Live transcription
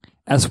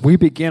As we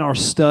begin our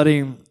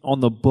study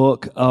on the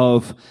book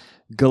of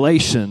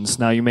Galatians,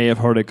 now you may have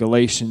heard of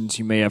Galatians,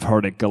 you may have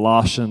heard of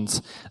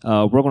Galatians.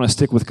 We're going to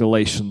stick with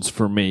Galatians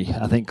for me.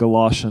 I think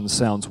Galatians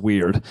sounds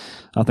weird.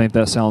 I think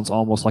that sounds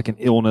almost like an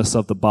illness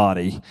of the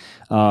body.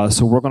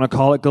 So we're going to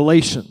call it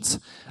Galatians.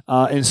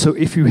 And so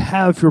if you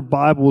have your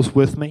Bibles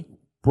with me,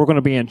 we're going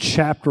to be in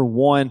chapter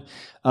 1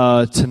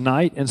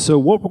 tonight. And so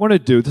what we're going to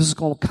do, this is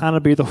going to kind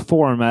of be the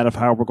format of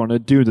how we're going to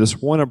do this.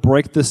 We're going to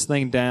break this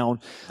thing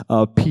down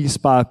piece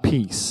by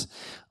piece.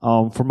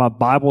 For my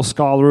Bible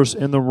scholars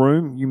in the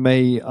room, you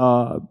may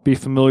be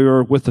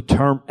familiar with the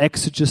term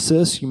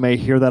exegesis. You may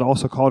hear that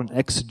also called an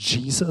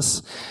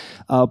exegesis.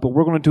 But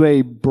we're going to do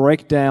a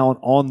breakdown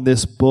on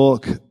this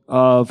book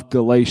of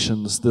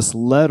Galatians, this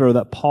letter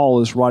that Paul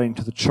is writing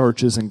to the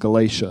churches in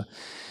Galatia.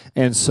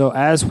 And so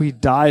as we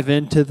dive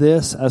into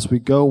this, as we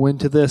go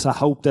into this, I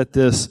hope that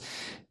this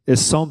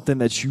is something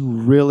that you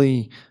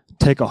really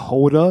take a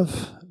hold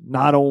of.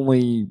 Not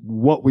only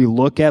what we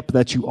look at, but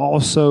that you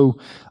also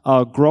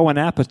grow an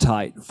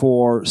appetite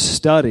for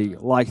study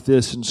like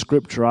this in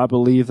Scripture. I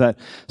believe that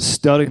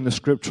studying the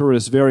Scripture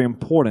is very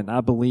important.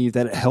 I believe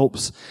that it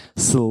helps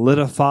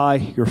solidify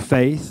your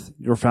faith,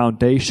 your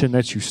foundation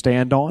that you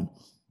stand on.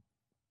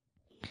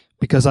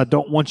 Because I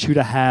don't want you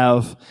to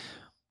have,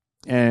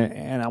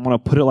 and I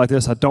want to put it like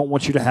this, I don't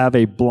want you to have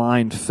a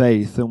blind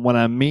faith. And what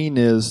I mean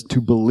is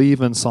to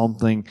believe in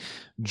something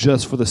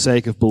just for the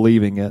sake of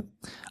believing it.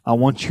 I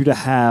want you to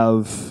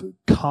have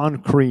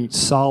concrete,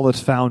 solid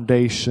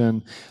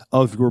foundation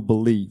of your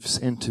beliefs.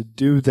 And to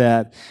do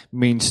that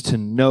means to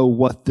know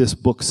what this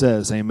book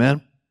says.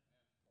 Amen?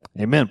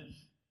 Amen.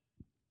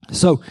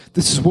 So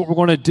this is what we're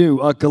going to do.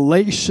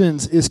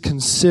 Galatians is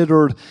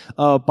considered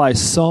by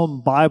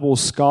some Bible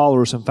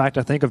scholars. In fact,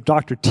 I think of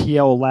Dr.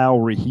 T.L.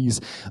 Lowry.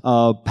 He's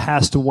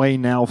passed away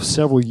now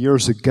several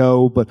years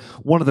ago, but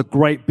one of the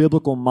great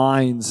biblical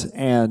minds,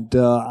 and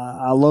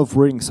I love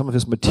reading some of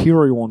his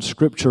material on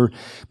Scripture.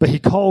 But he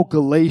called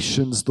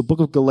Galatians, the book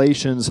of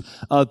Galatians,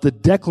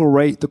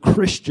 the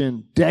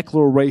Christian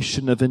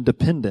Declaration of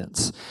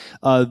Independence.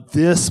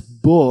 This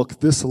book,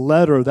 this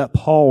letter that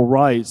Paul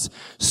writes,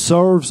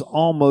 serves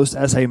almost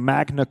as a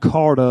Magna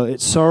Carta. It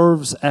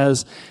serves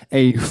as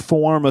a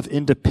form of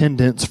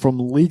independence from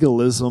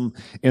legalism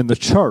in the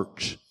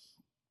church.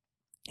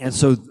 And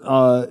so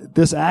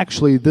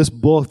this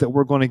book that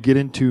we're going to get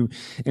into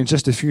in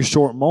just a few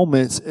short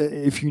moments,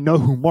 if you know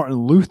who Martin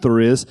Luther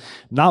is,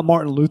 not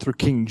Martin Luther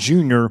King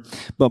Jr.,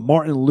 but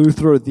Martin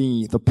Luther,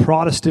 the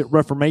Protestant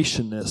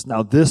Reformationist.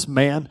 Now this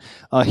man,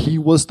 he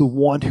was the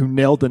one who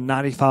nailed the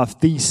 95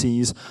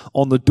 Theses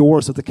on the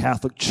doors of the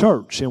Catholic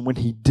Church. And when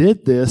he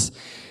did this,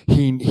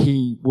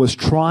 he was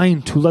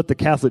trying to let the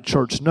Catholic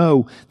Church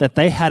know that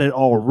they had it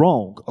all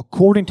wrong.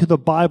 According to the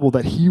Bible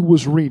that he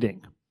was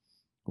reading,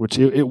 which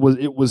it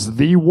was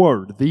the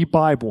Word, the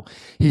Bible.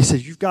 He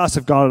said, you guys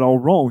have got it all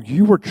wrong.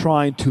 You were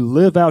trying to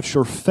live out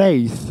your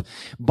faith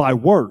by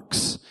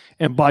works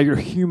and by your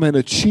human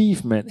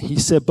achievement. He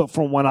said, but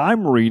from what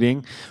I'm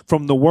reading,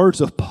 from the words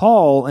of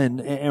Paul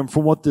and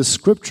from what the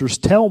Scriptures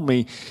tell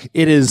me,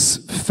 it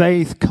is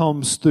faith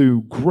comes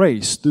through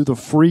grace, through the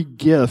free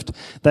gift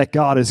that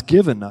God has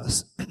given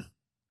us.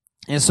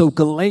 And so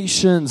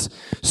Galatians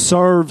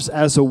serves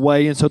as a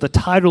way, and so the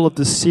title of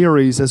this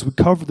series, as we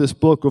cover this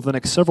book over the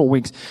next several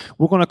weeks,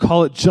 we're going to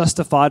call it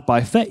Justified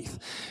by Faith.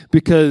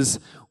 Because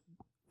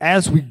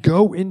as we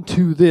go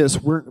into this,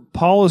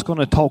 Paul is going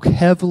to talk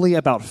heavily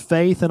about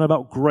faith and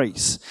about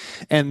grace,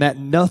 and that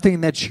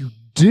nothing that you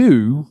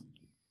do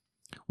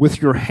with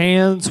your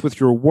hands, with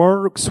your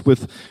works,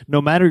 with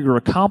no matter your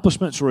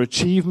accomplishments or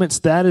achievements,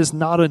 that is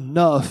not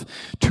enough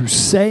to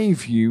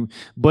save you,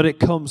 but it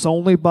comes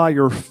only by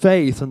your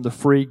faith and the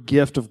free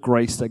gift of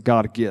grace that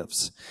God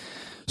gives.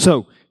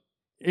 So,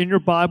 in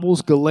your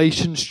Bibles,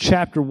 Galatians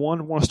chapter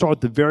 1, I want to start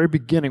at the very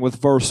beginning with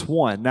verse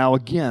 1. Now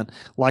again,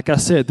 like I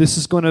said, this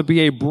is going to be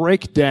a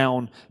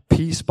breakdown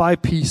piece by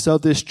piece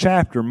of this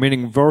chapter,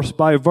 meaning verse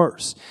by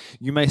verse.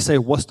 You may say,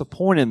 what's the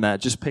point in that?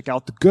 Just pick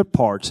out the good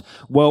parts.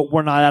 Well,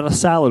 we're not at a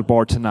salad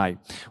bar tonight.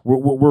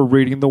 We're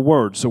reading the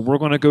Word. So we're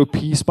going to go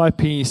piece by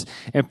piece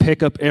and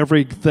pick up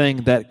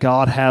everything that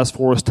God has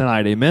for us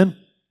tonight. Amen?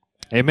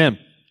 Amen.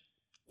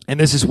 And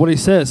this is what he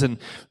says in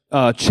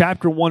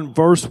chapter 1,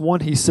 verse 1.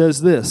 He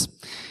says this.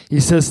 He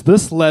says,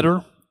 this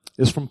letter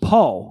is from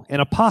Paul, an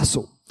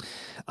apostle.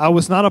 I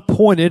was not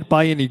appointed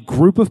by any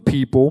group of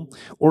people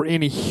or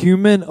any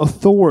human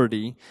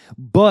authority,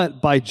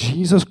 but by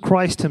Jesus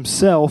Christ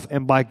himself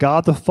and by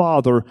God the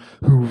Father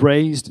who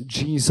raised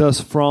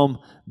Jesus from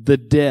the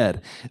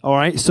dead. All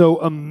right,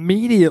 so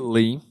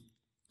immediately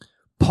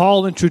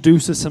Paul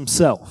introduces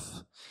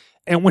himself.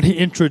 And when he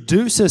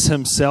introduces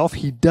himself,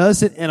 he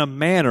does it in a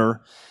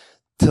manner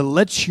to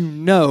let you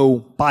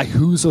know by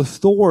whose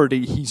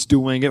authority he's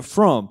doing it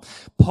from.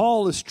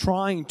 Paul is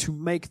trying to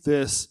make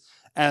this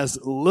as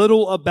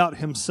little about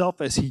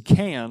himself as he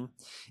can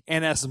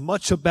and as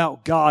much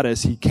about God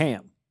as he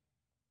can.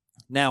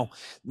 Now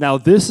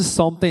this is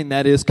something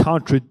that is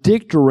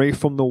contradictory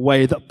from the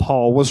way that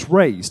Paul was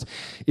raised.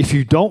 If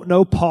you don't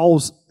know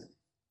Paul's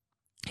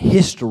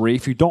history,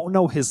 if you don't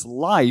know his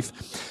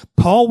life,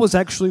 Paul was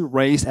actually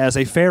raised as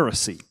a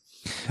Pharisee.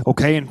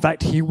 Okay, in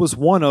fact, he was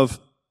one of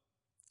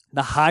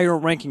the higher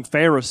ranking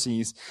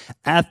Pharisees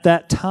at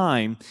that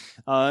time.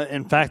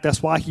 In fact,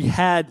 that's why he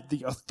had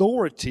the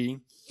authority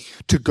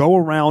to go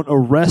around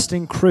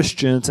arresting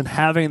Christians and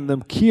having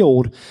them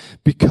killed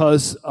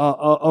because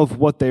of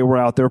what they were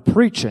out there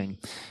preaching.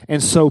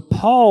 And so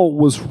Paul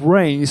was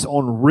raised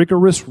on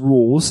rigorous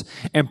rules,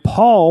 and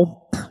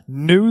Paul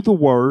knew the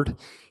word.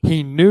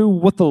 He knew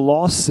what the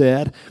law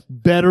said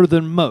better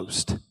than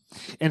most.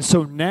 And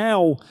so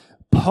now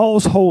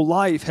Paul's whole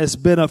life has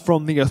been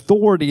from the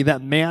authority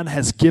that man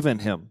has given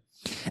him.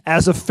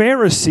 As a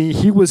Pharisee,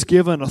 he was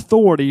given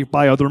authority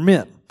by other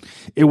men.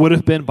 It would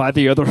have been by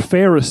the other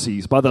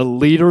Pharisees, by the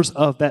leaders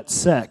of that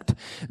sect.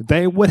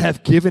 They would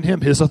have given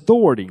him his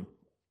authority.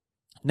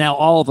 Now,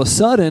 all of a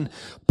sudden,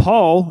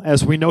 Paul,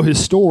 as we know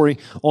his story,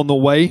 on the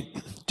way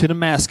to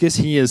Damascus,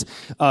 he is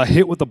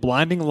hit with a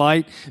blinding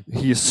light.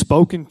 He is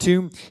spoken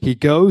to. He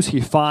goes, he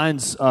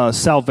finds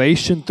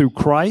salvation through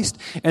Christ,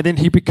 and then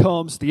he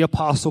becomes the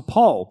Apostle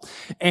Paul.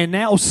 And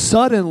now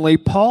suddenly,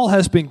 Paul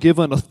has been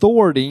given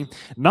authority,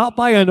 not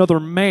by another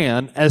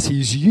man as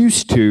he's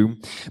used to,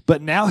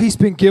 but now he's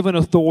been given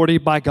authority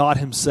by God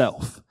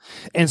himself.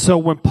 And so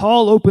when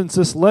Paul opens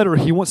this letter,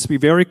 he wants to be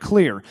very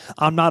clear.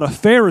 I'm not a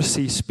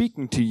Pharisee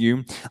speaking to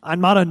you. I'm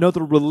not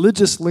another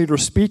religious leader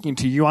speaking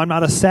to you. I'm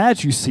not a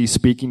Sadducee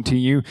speaking to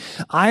you.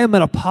 I am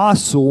an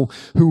apostle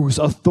whose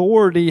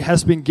authority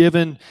has been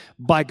given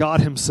by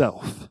God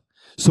himself.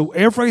 So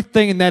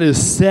everything that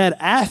is said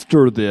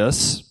after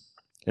this,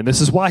 and this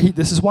is why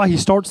he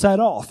starts that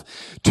off,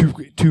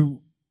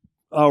 to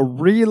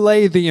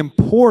relay the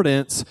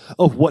importance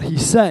of what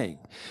he's saying.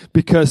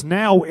 Because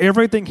now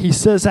everything he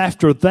says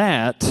after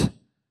that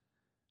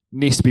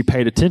needs to be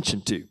paid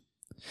attention to.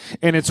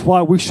 And it's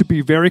why we should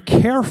be very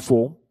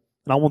careful,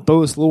 and I want to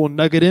throw this little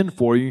nugget in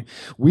for you.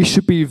 We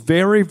should be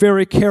very,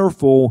 very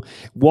careful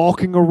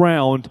walking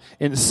around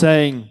and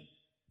saying,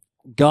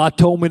 God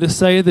told me to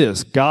say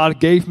this. God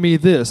gave me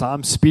this.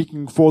 I'm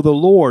speaking for the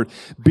Lord.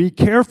 Be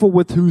careful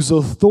with whose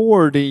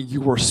authority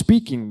you are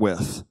speaking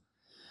with.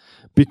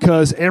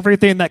 Because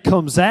everything that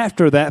comes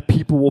after that,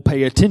 people will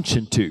pay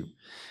attention to.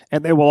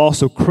 And they will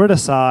also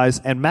criticize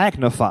and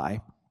magnify.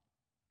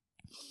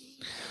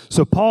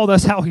 So Paul,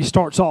 that's how he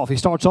starts off. He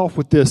starts off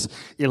with this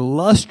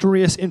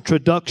illustrious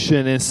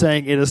introduction and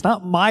saying, it is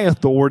not my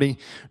authority,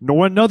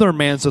 nor another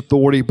man's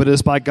authority, but it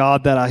is by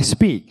God that I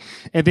speak.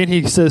 And then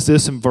he says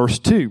this in verse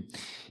 2.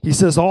 He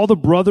says, all the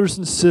brothers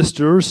and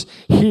sisters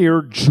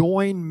here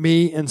join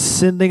me in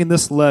sending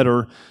this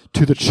letter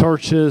to the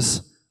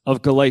churches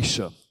of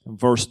Galatia. In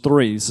verse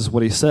 3, this is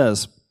what he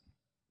says.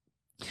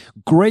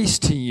 Grace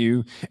to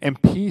you and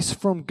peace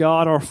from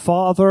God our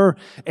Father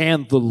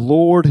and the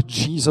Lord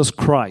Jesus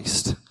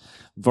Christ.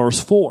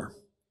 Verse 4.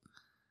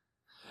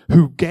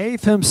 Who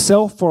gave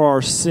himself for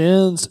our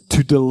sins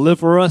to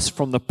deliver us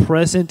from the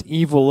present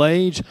evil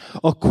age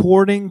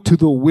according to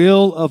the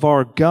will of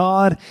our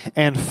God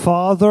and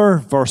Father.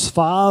 Verse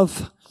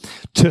 5.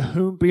 To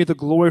whom be the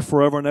glory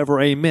forever and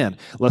ever. Amen.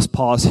 Let's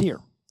pause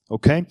here.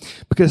 Okay?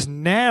 Because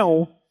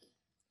now,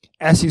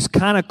 as he's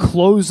kind of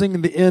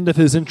closing the end of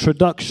his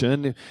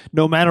introduction,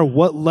 no matter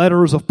what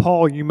letters of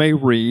Paul you may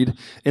read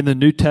in the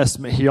New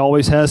Testament, he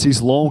always has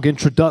these long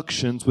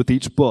introductions with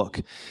each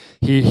book.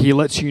 He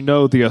lets you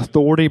know the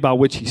authority by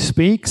which he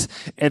speaks,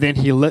 and then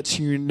he lets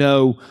you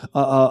know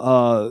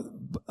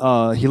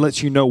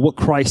what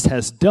Christ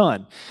has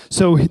done.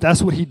 So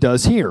that's what he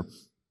does here.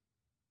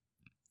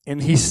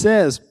 And he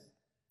says,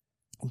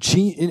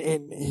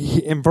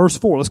 in verse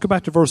 4, let's go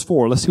back to verse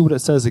 4. Let's see what it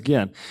says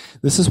again.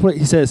 This is what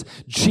he says.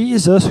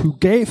 Jesus, who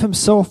gave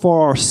himself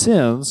for our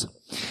sins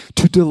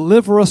to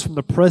deliver us from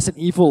the present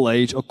evil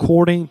age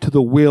according to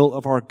the will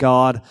of our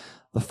God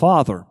the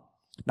Father.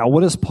 Now,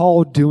 what is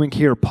Paul doing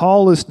here?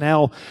 Paul is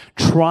now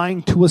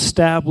trying to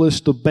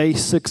establish the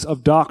basics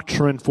of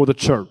doctrine for the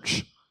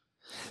church.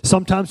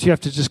 Sometimes you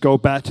have to just go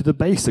back to the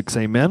basics,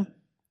 amen?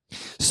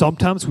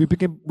 Sometimes we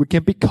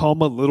can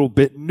become a little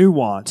bit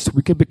nuanced.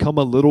 We can become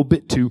a little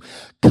bit too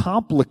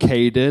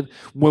complicated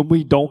when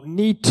we don't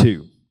need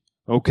to.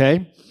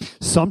 Okay?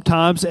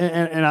 Sometimes,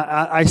 and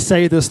I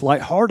say this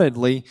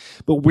lightheartedly,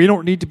 but we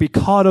don't need to be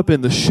caught up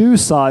in the shoe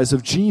size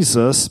of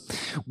Jesus.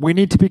 We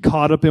need to be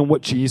caught up in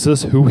what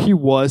Jesus, who he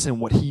was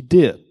and what he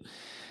did.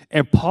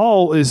 And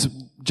Paul is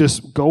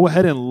just go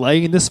ahead and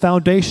laying this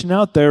foundation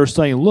out there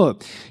saying,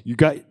 look, you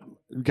got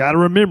to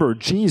remember,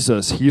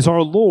 Jesus, he's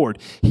our Lord.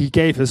 He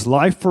gave his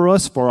life for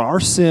us for our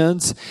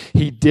sins.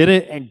 He did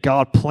it, and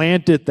God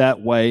planned it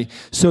that way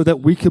so that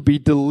we could be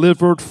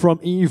delivered from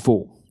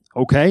evil.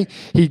 Okay?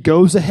 He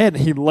goes ahead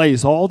and he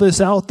lays all this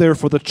out there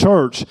for the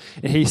church,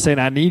 and he's saying,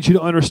 I need you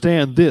to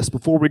understand this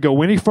before we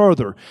go any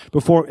further.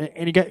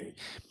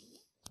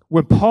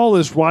 When Paul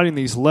is writing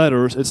these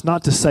letters, it's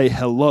not to say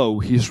hello.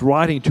 He's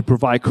writing to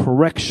provide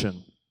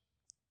correction.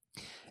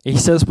 He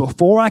says,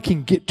 before I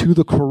can get to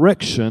the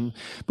correction,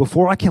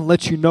 before I can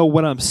let you know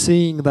what I'm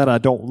seeing that I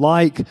don't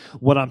like,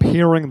 what I'm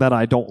hearing that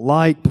I don't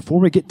like, before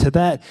we get to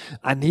that,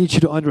 I need you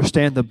to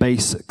understand the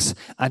basics.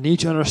 I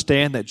need you to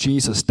understand that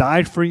Jesus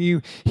died for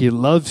you, He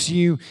loves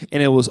you,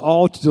 and it was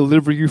all to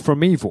deliver you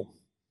from evil.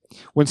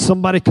 When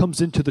somebody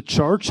comes into the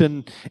church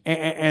and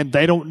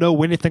they don't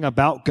know anything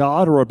about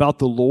God or about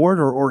the Lord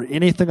or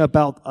anything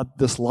about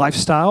this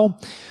lifestyle,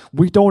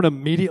 we don't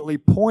immediately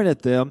point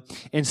at them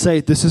and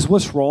say, this is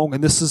what's wrong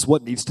and this is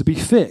what needs to be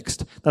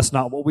fixed. That's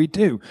not what we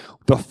do.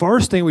 The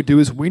first thing we do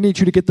is we need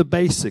you to get the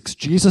basics.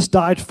 Jesus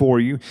died for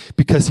you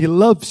because He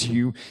loves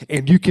you,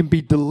 and you can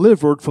be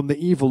delivered from the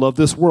evil of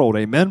this world.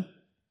 Amen?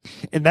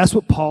 And that's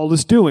what Paul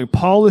is doing.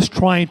 Paul is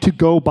trying to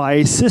go by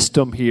a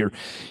system here.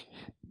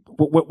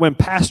 When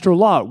Pastor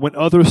Lot, when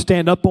others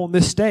stand up on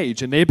this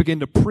stage and they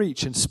begin to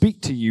preach and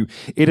speak to you,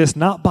 it is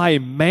not by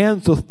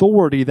man's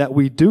authority that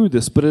we do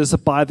this, but it is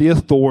by the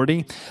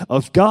authority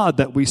of God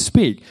that we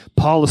speak.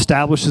 Paul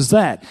establishes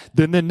that.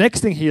 Then the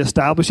next thing he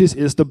establishes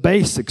is the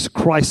basics.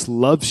 Christ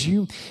loves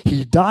you,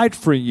 He died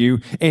for you,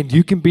 and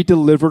you can be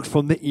delivered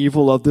from the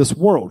evil of this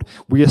world.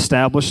 We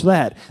establish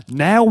that.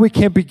 Now we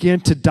can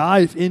begin to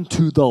dive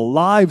into the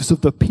lives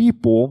of the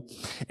people,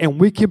 and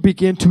we can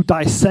begin to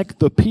dissect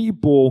the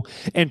people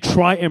and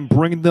try and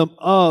bring them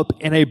up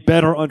in a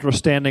better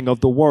understanding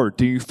of the Word.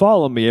 Do you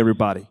follow me,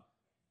 everybody?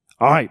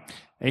 All right.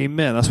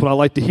 Amen. That's what I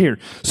like to hear.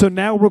 So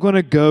now we're going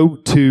to go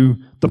to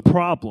the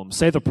problem.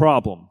 Say the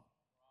problem.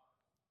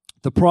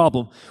 The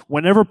problem.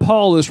 Whenever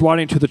Paul is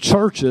writing to the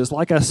churches,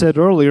 like I said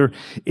earlier,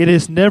 it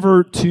is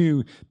never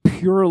to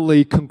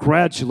purely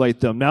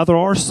congratulate them. Now, there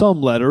are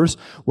some letters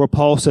where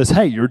Paul says,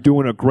 hey, you're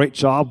doing a great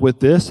job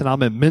with this, and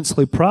I'm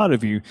immensely proud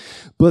of you.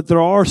 But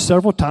there are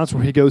several times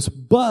where he goes,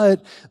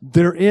 but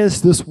there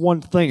is this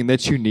one thing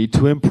that you need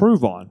to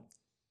improve on.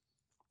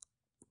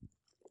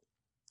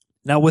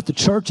 Now, with the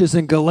churches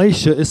in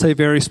Galatia, it's a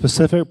very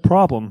specific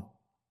problem.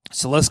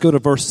 So let's go to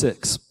verse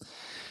 6.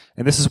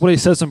 And this is what he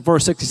says in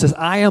verse 6. He says,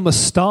 I am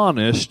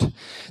astonished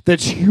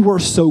that you are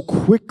so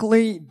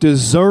quickly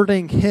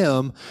deserting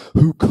Him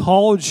who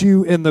called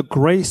you in the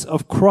grace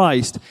of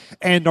Christ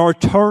and are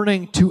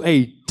turning to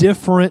a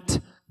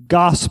different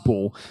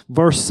gospel.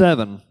 Verse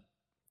 7.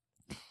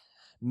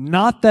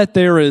 Not that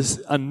there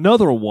is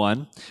another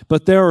one,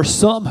 but there are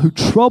some who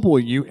trouble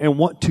you and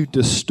want to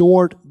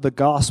distort the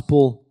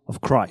gospel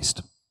of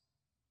Christ.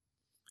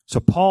 So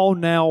Paul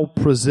now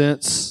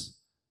presents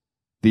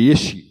the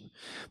issue.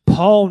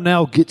 Paul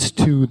now gets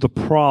to the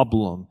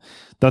problem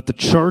that the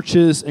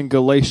churches in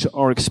Galatia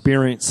are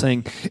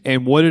experiencing,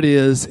 and what it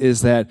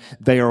is that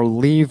they are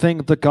leaving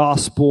the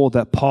gospel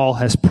that Paul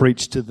has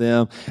preached to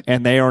them,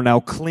 and they are now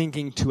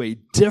clinging to a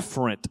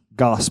different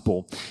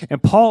gospel.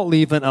 And Paul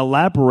even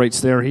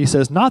elaborates there. He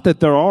says, not that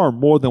there are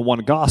more than one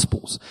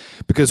gospels,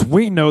 because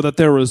we know that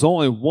there is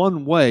only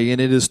one way, and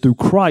it is through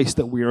Christ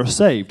that we are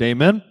saved.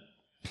 Amen?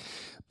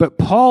 But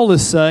Paul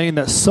is saying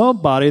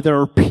that there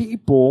are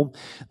people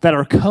that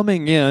are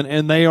coming in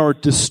and they are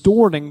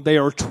distorting, they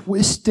are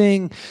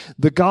twisting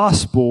the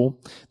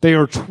gospel, they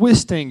are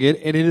twisting it,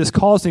 and it is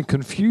causing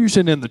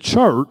confusion in the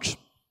church.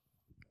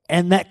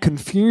 And that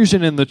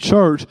confusion in the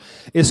church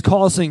is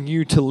causing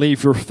you to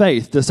leave your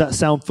faith. Does that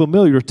sound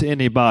familiar to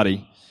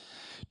anybody?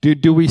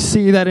 Do we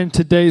see that in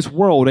today's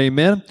world?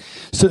 Amen?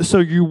 So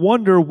you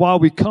wonder why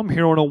we come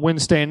here on a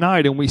Wednesday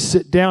night and we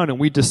sit down and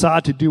we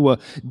decide to do a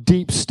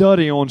deep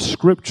study on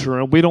Scripture,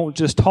 and we don't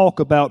just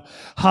talk about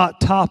hot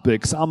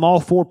topics. I'm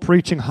all for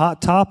preaching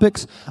hot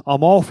topics.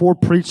 I'm all for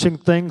preaching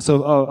things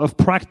of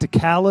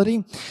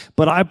practicality.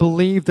 But I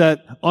believe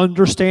that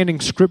understanding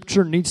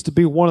Scripture needs to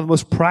be one of the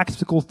most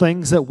practical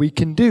things that we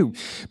can do.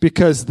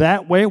 Because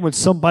that way, when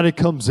somebody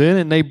comes in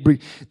and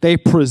they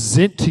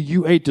present to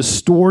you a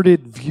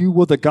distorted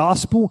view of the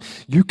gospel,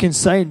 you can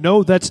say,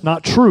 no, that's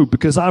not true,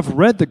 because I've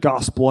read the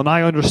gospel and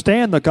I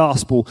understand the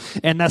gospel,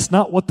 and that's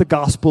not what the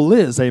gospel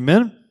is.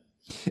 Amen?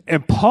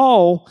 And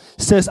Paul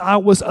says, I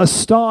was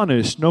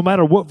astonished. No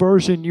matter what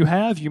version you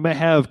have, you may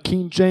have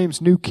King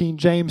James, New King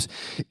James,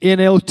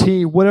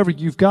 NLT, whatever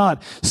you've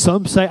got.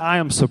 Some say I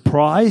am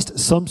surprised.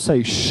 Some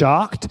say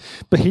shocked.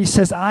 But he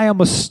says, I am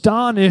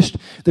astonished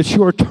that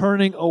you are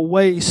turning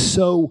away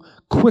so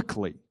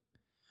quickly.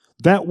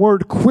 That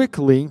word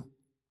quickly,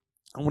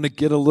 I want to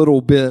get a little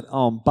bit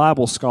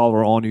Bible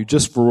scholar on you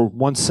just for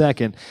 1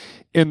 second.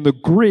 In the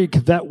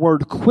Greek, that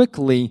word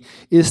quickly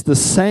is the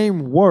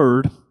same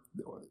word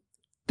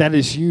that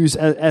is used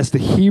as the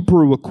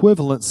Hebrew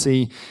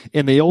equivalency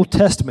in the Old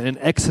Testament in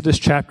Exodus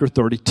chapter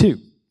 32.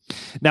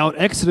 Now, in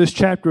Exodus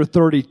chapter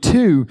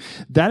 32,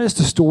 that is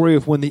the story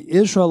of when the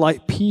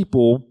Israelite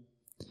people,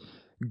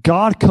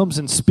 God comes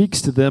and speaks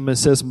to them and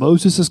says,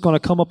 Moses is going to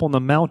come up on the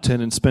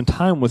mountain and spend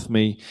time with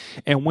me,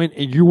 and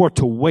you are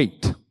to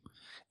wait.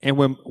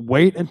 And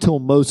wait until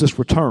Moses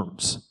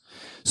returns.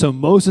 So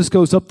Moses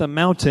goes up the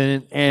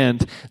mountain,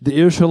 and the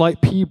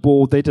Israelite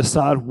people, they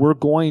decide we're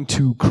going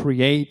to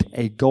create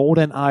a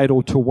golden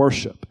idol to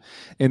worship.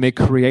 And they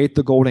create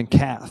the golden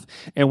calf.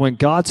 And when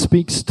God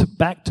speaks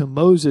back to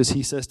Moses,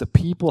 He says, the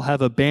people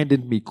have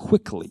abandoned me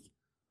quickly.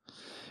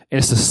 And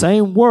it's the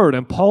same word,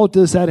 and Paul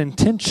does that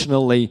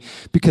intentionally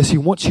because he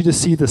wants you to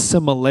see the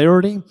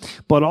similarity,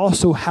 but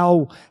also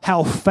how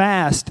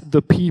fast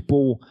the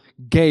people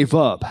gave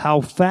up, how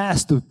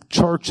fast the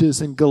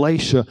churches in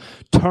Galatia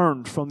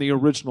turned from the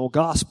original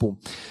gospel.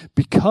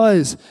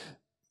 Because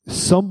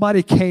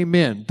somebody came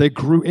in, they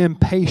grew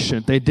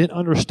impatient, they didn't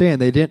understand,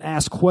 they didn't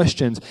ask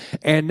questions,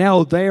 and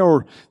now they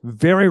are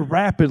very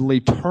rapidly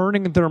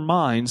turning their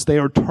minds, they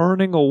are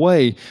turning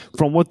away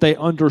from what they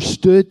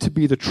understood to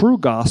be the true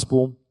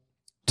gospel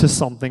to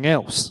something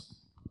else.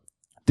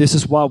 This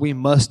is why we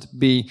must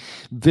be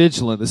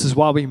vigilant. This is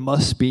why we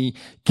must be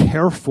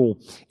careful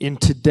in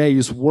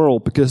today's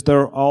world, because there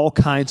are all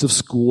kinds of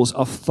schools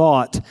of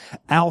thought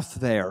out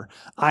there.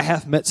 I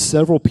have met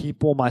several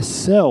people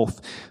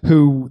myself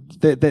who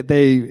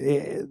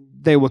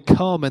they would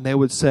come and they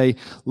would say,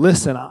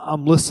 listen,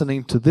 I'm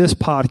listening to this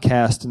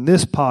podcast and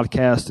this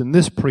podcast and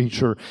this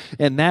preacher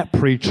and that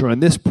preacher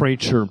and this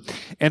preacher.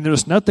 And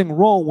there's nothing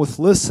wrong with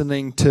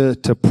listening to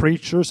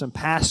preachers and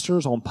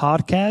pastors on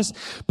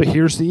podcasts. But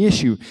here's the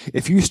issue.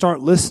 If you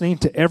start listening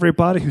to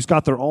everybody who's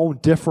got their own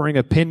differing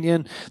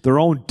opinion, their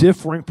own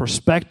differing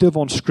perspective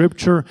on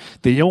Scripture,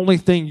 the only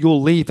thing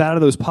you'll leave out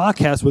of those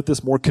podcasts with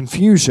is more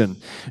confusion.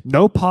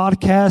 No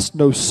podcast,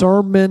 no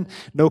sermon,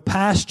 no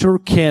pastor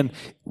can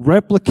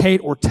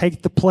replicate or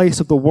take the place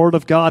of the Word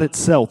of God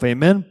itself.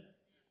 Amen?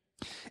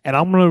 And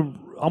I'm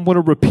going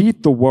to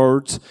repeat the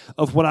words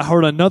of what I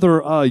heard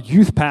another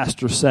youth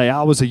pastor say.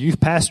 I was a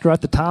youth pastor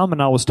at the time,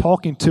 and I was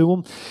talking to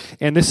him,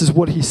 and this is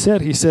what he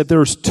said. He said,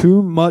 there's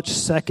too much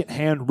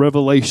secondhand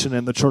revelation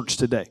in the church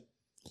today.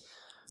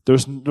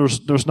 There's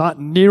not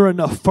near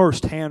enough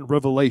firsthand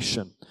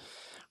revelation.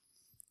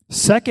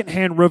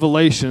 Secondhand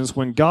revelation is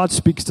when God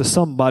speaks to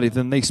somebody,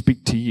 then they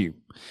speak to you.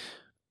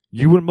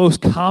 You would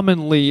most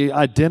commonly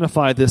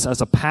identify this as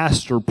a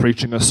pastor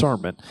preaching a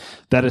sermon.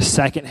 That is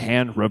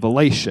secondhand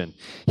revelation.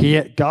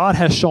 God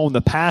has shown the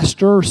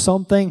pastor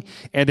something,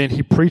 and then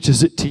he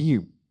preaches it to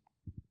you.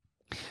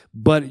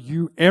 But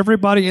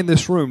everybody in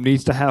this room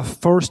needs to have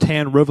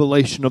firsthand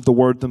revelation of the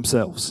Word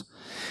themselves.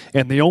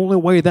 And the only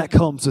way that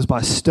comes is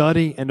by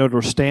study and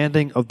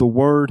understanding of the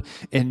Word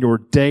in your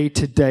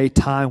day-to-day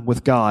time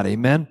with God.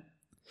 Amen?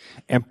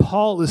 And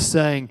Paul is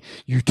saying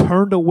you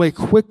turned away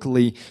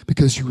quickly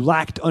because you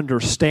lacked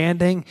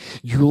understanding,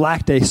 you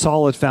lacked a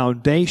solid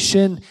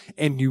foundation,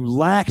 and you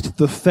lacked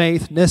the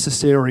faith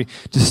necessary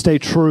to stay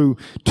true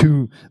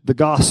to the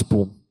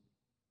gospel.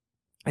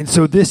 And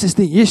so this is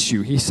the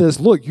issue. He says,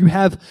 look, you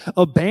have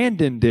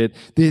abandoned it.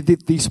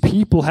 These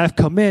people have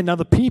come in. Now,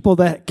 the people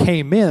that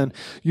came in,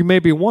 you may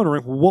be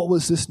wondering, what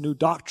was this new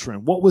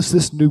doctrine? What was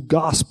this new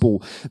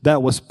gospel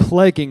that was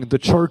plaguing the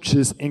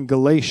churches in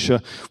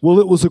Galatia? Well,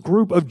 it was a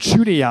group of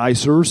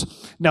Judaizers.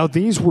 Now,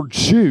 these were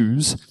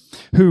Jews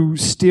who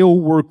still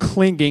were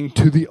clinging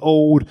to the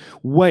old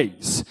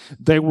ways.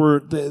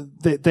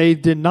 They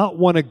did not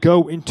want to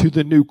go into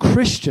the new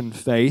Christian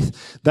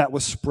faith that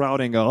was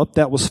sprouting up,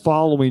 that was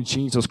following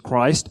Jesus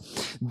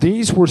Christ.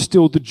 These were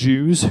still the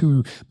Jews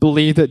who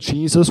believed that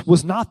Jesus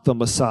was not the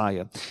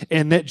Messiah,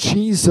 and that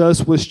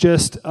Jesus was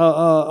just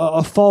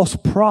a false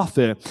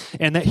prophet,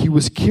 and that he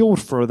was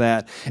killed for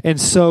that. And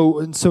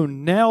so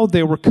now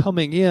they were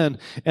coming in,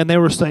 and they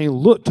were saying,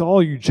 look, to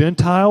all you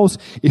Gentiles,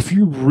 if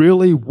you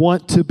really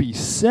want to be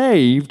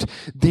saved,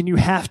 then you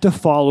have to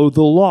follow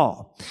the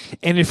law.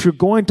 And if you're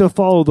going to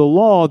follow the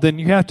law, then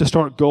you have to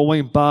start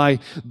going by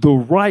the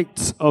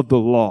rites of the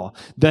law.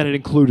 That it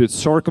included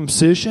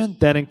circumcision,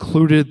 that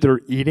included their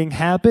eating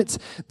habits,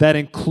 that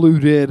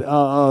included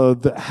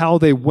how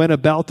they went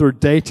about their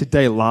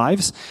day-to-day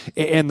lives,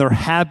 and their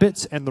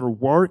habits, and their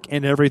work,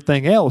 and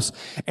everything else.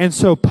 And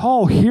so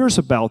Paul hears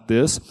about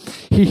this.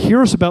 He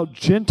hears about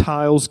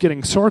Gentiles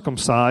getting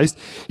circumcised.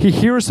 He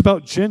hears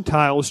about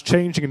Gentiles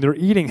changing their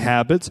eating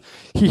habits.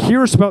 He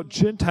hears about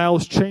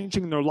Gentiles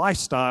changing their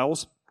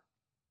lifestyles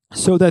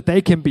so that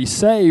they can be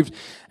saved.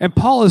 And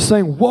Paul is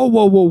saying, whoa,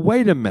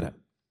 wait a minute.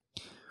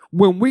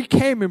 When we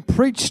came and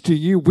preached to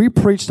you, we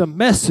preached a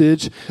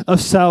message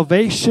of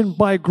salvation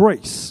by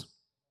grace.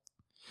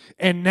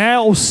 And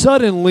now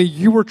suddenly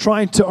you were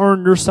trying to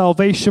earn your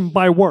salvation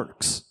by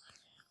works.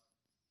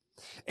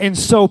 And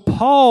so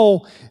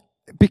Paul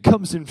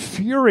becomes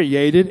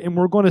infuriated, and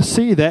we're going to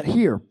see that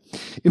here.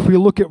 If we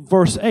look at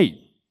verse 8.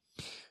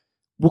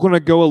 We're going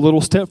to go a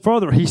little step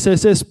further. He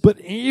says this, but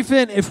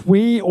even if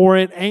we or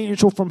an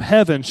angel from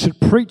heaven should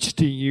preach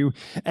to you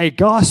a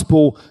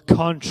gospel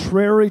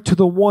contrary to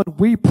the one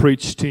we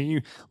preach to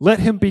you, let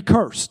him be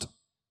cursed.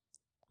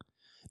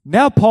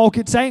 Now Paul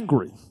gets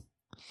angry.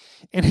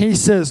 And he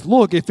says,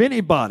 look, if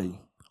anybody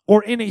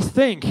or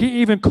anything,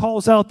 he even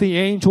calls out the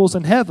angels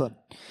in heaven.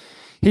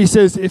 He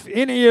says, if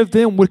any of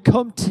them would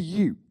come to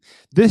you,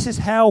 this is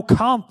how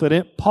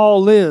confident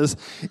Paul is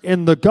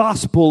in the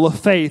gospel of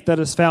faith that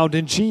is found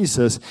in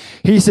Jesus.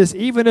 He says,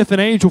 even if an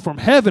angel from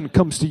heaven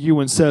comes to you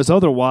and says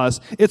otherwise,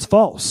 it's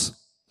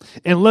false.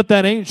 and let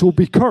that angel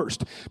be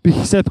cursed.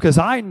 He said, because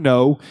I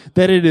know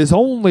that it is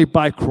only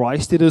by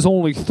Christ, it is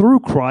only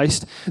through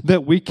Christ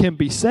that we can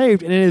be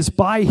saved, and it is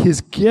by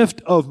his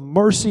gift of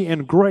mercy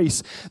and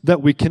grace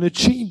that we can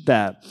achieve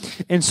that.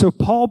 And so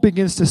Paul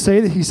begins to say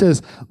that, he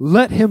says,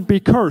 let him be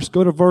cursed.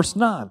 Go to verse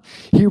 9.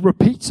 He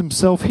repeats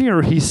himself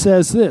here. He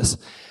says this,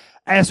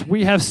 as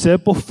we have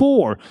said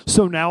before,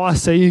 so now I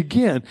say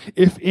again,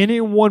 if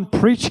anyone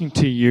preaching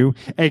to you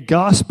a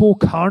gospel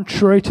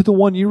contrary to the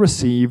one you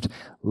received,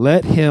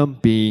 let him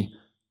be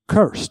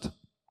cursed.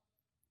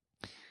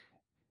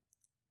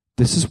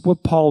 This is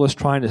what Paul is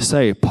trying to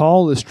say.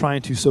 Paul is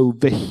trying to so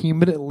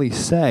vehemently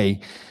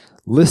say,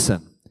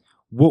 listen,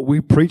 what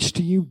we preach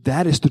to you,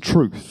 that is the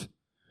truth.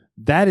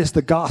 That is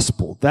the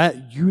gospel.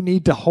 That you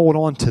need to hold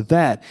on to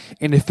that.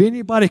 And if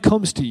anybody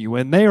comes to you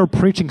and they are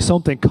preaching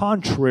something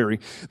contrary,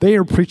 they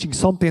are preaching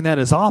something that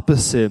is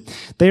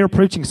opposite, they are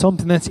preaching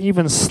something that's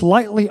even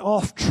slightly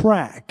off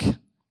track.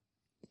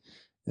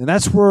 And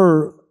that's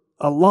where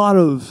a lot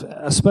of,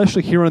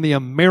 especially here in the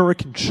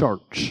American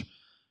church,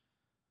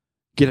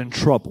 get in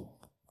trouble,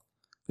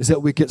 is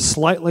that we get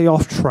slightly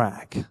off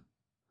track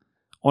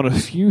on a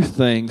few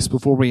things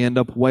before we end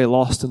up way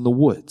lost in the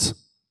woods.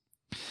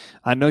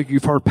 I know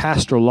you've heard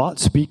Pastor Lott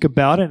speak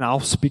about it, and I'll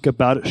speak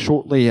about it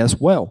shortly as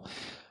well,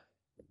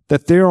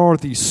 that there are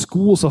these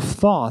schools of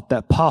thought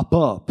that pop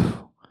up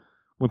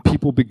when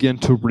people begin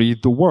to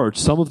read the Word.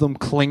 Some of them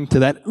cling to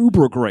that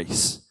uber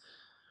grace,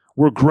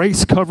 where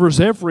grace covers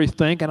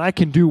everything, and I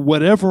can do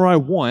whatever I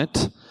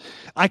want.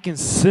 I can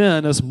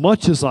sin as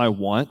much as I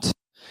want,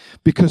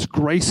 because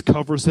grace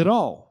covers it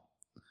all.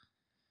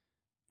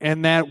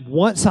 And that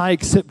once I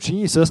accept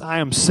Jesus, I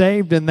am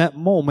saved in that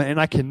moment,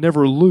 and I can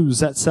never lose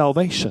that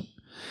salvation.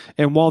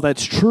 And while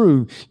that's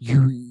true,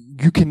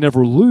 you can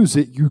never lose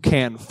it. You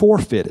can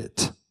forfeit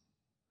it.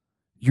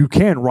 You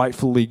can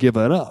rightfully give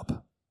it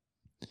up.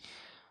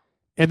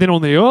 And then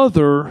on the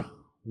other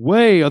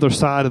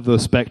side of the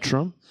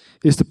spectrum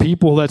is the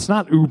people that's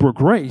not uber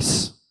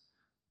grace,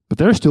 but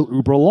they're still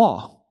uber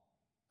law.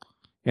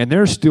 And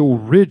they're still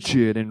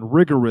rigid and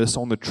rigorous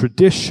on the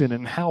tradition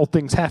and how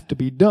things have to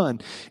be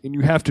done. And you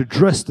have to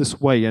dress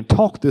this way and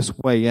talk this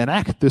way and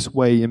act this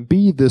way and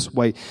be this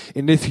way.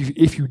 And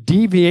if you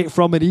deviate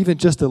from it even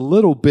just a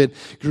little bit,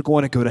 you're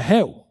going to go to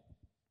hell.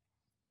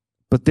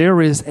 But there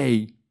is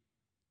a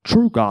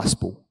true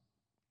gospel.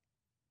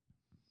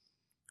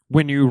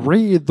 When you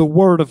read the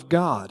Word of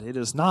God, it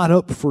is not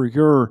up for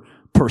your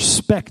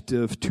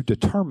perspective to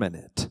determine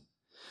it.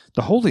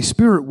 The Holy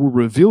Spirit will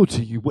reveal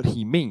to you what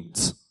He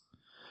means.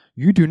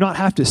 You do not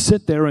have to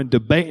sit there and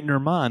debate in your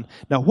mind,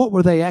 now what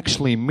were they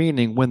actually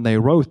meaning when they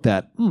wrote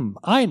that?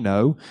 I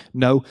know.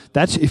 No,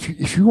 that's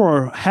if you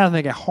are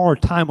having a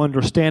hard time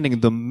understanding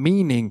the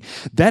meaning,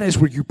 that is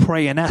where you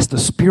pray and ask the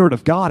Spirit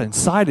of God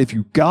inside of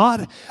you.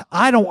 God,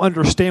 I don't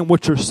understand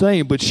what you're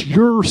saying, but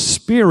your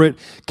Spirit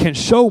can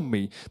show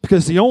me.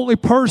 Because the only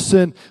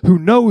person who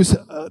knows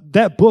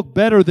that book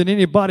better than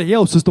anybody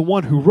else is the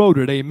one who wrote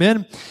it.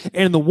 Amen?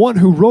 And the one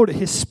who wrote it,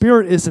 His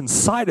Spirit is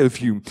inside of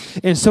you.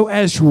 And so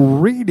as you're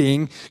reading,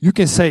 you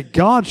can say,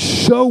 God,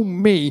 show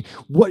me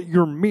what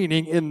you're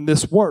meaning in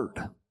this word.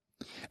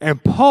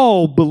 And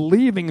Paul,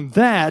 believing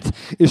that,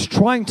 is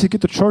trying to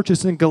get the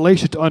churches in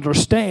Galatia to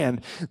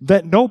understand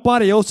that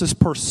nobody else's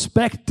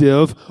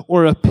perspective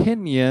or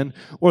opinion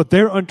or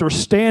their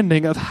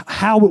understanding of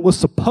how it was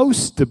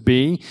supposed to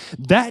be,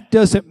 that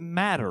doesn't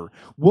matter.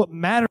 What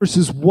matters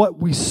is what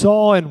we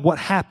saw and what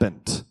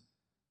happened.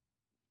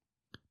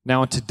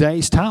 Now, in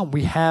today's time,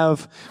 we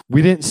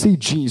didn't see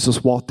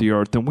Jesus walk the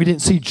earth, and we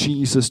didn't see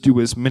Jesus do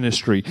His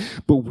ministry,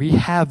 but we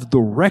have the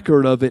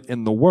record of it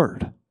in the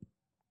Word.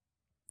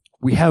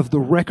 We have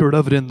the record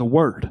of it in the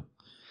Word.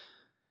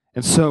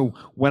 And so,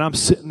 when I'm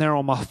sitting there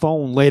on my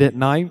phone late at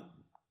night,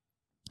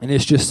 and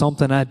it's just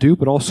something I do,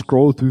 but I'll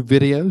scroll through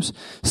videos.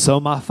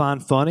 Some I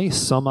find funny,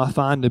 some I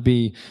find to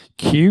be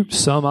cute,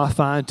 some I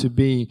find to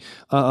be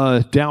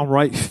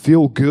downright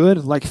feel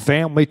good, like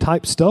family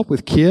type stuff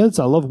with kids.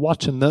 I love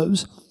watching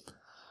those.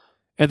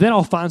 And then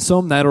I'll find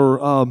some that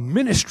are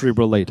ministry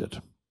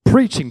related,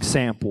 preaching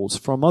samples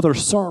from other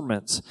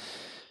sermons.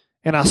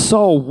 And I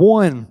saw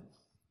one,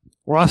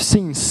 or I've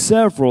seen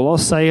several, I'll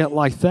say it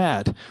like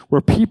that, where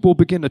people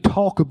begin to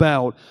talk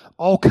about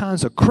all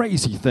kinds of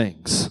crazy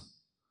things.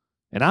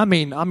 And I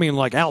mean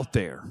like out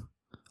there.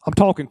 I'm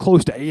talking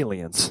close to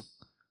aliens.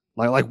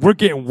 Like we're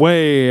getting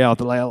way out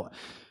there. Like,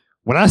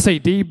 when I say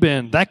deep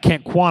end, that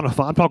can't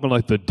quantify. I'm talking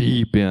like the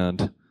deep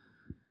end.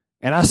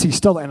 And I see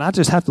stuff, and I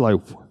just have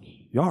to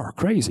y'all are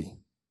crazy.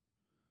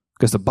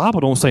 Because the Bible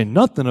don't say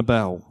nothing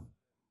about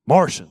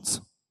Martians.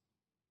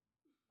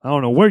 I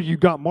don't know where you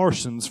got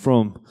Martians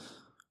from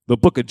the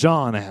book of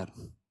John at,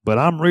 but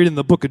I'm reading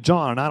the book of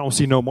John and I don't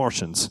see no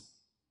Martians.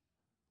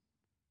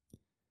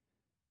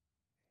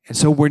 And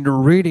so when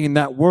you're reading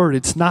that word,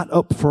 it's not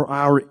up for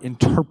our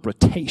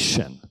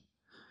interpretation.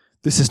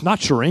 This is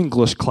not your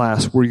English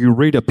class where you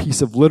read a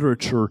piece of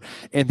literature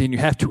and then you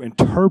have to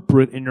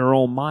interpret in your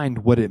own mind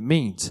what it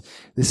means.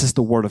 This is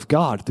the Word of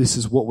God. This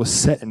is what was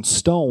set in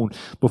stone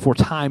before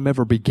time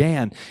ever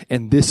began,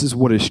 and this is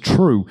what is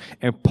true.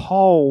 And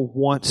Paul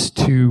wants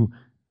to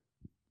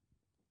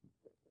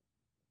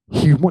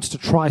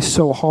try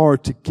so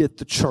hard to get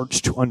the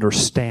church to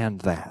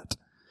understand that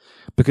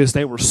because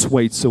they were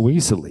swayed so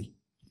easily.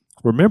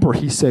 Remember,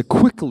 he said,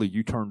 quickly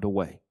you turned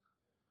away.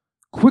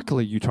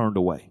 Quickly you turned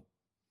away.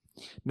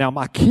 Now,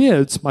 my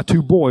kids, my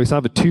two boys, I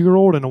have a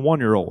 2-year-old and a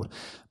 1-year-old.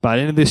 By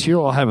the end of this year,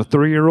 I'll have a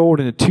 3-year-old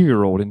and a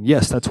 2-year-old. And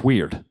yes, that's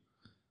weird.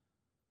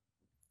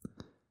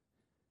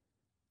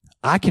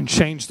 I can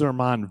change their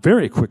mind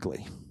very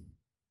quickly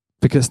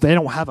because they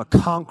don't have a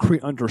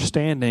concrete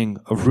understanding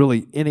of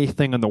really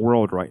anything in the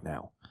world right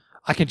now.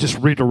 I can just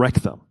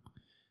redirect them.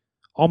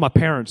 All my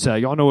parents say,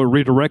 y'all know what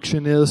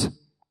redirection is?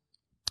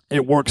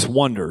 It works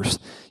wonders.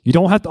 You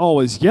don't have to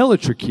always yell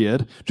at your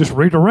kid. Just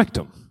redirect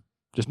them.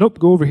 Just, nope,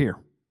 go over here.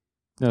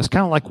 Now, it's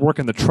kind of like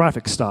working the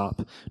traffic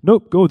stop.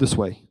 Nope, go this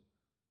way.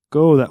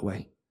 Go that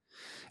way.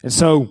 And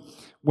so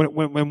when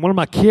one of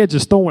my kids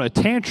is throwing a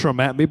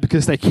tantrum at me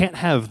because they can't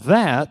have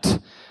that,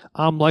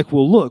 I'm like,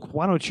 well, look,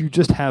 why don't you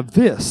just have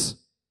this?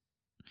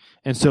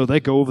 And so they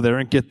go over there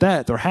and get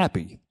that. They're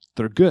happy.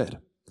 They're good.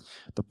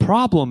 The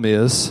problem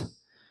is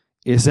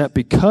that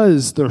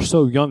because they're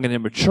so young and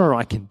immature,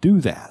 I can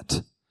do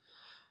that.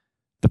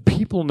 The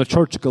people in the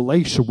church of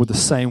Galatia were the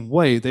same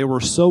way. They were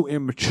so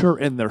immature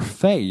in their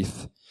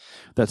faith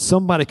that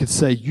somebody could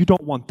say, you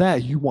don't want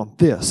that, you want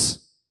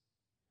this.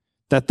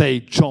 That they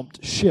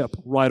jumped ship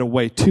right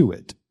away to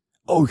it.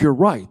 Oh, you're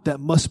right.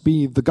 That must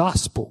be the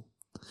gospel.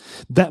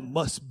 That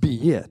must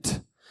be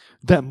it.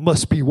 That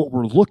must be what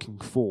we're looking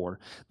for.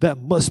 That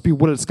must be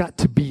what it's got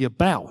to be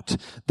about.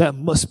 That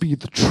must be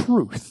the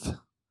truth.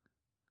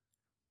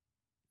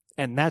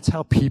 And that's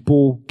how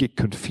people get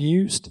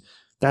confused.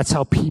 That's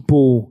how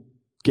people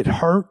get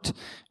hurt.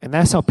 And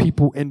that's how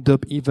people end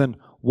up even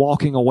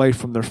walking away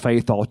from their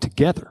faith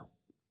altogether.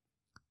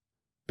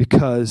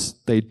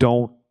 Because they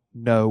don't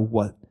know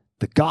what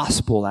the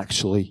gospel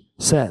actually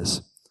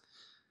says.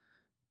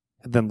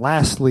 And then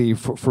lastly,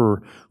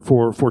 for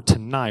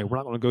tonight, we're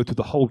not going to go through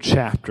the whole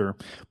chapter,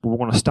 but we're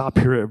going to stop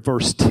here at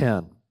verse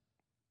 10.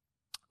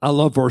 I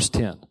love verse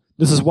 10.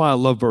 This is why I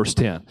love verse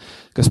 10.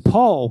 Because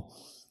Paul,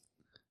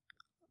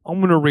 I'm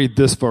going to read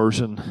this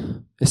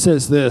version. It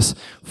says this,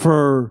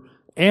 for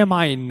am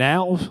I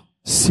now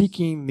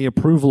seeking the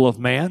approval of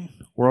man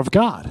or of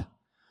God?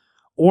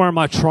 Or am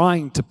I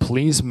trying to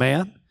please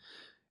man?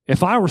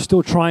 If I were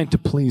still trying to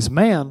please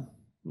man,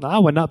 I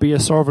would not be a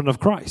servant of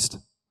Christ.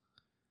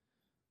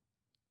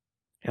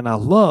 And I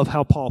love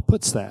how Paul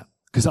puts that,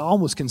 because I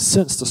almost can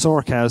sense the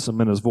sarcasm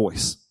in his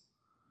voice.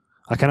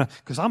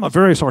 Because I'm a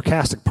very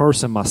sarcastic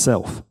person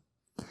myself.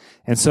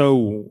 And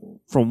so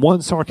from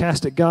one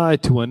sarcastic guy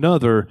to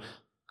another,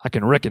 I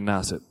can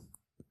recognize it.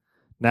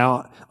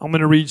 Now, I'm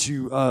going to read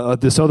you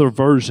this other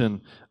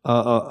version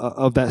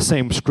of that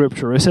same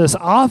scripture. It says,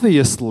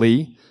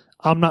 obviously,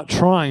 I'm not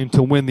trying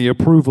to win the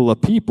approval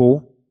of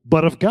people,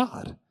 but of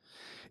God.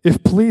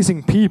 If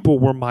pleasing people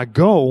were my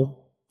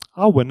goal,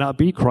 I would not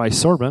be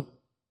Christ's servant.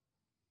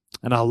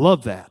 And I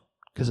love that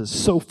because it's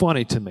so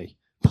funny to me.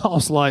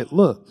 Paul's like,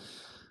 look,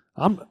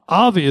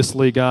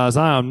 obviously, guys,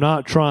 I am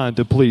not trying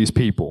to please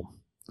people.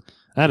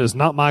 That is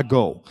not my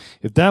goal.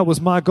 If that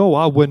was my goal,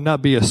 I would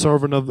not be a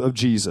servant of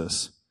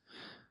Jesus.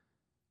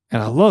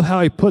 And I love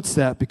how he puts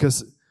that,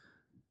 because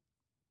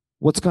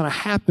what's going to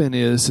happen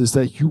is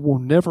that you will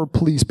never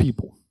please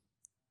people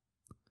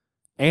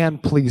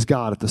and please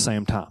God at the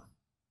same time.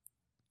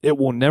 It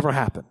will never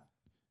happen,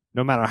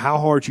 no matter how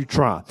hard you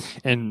try.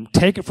 And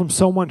take it from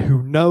someone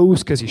who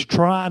knows, because he's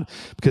tried,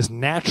 because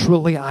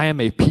naturally I am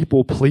a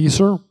people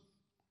pleaser.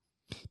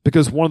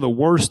 Because one of the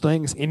worst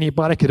things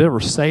anybody could ever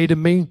say to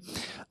me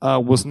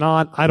was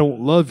not, I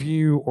don't love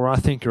you, or I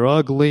think you're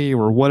ugly,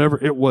 or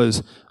whatever. It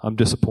was, I'm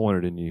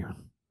disappointed in you.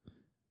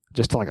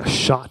 Just like a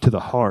shot to the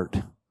heart.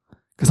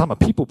 Because I'm a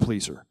people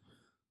pleaser.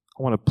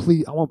 I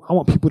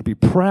want people to be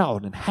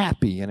proud and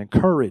happy and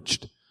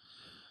encouraged,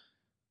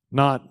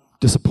 not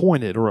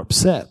disappointed or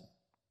upset.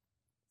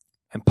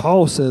 And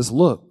Paul says,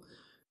 look,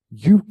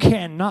 you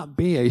cannot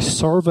be a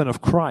servant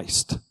of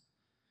Christ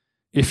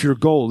if your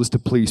goal is to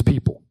please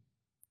people.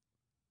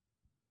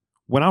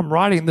 When I'm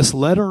writing this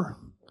letter,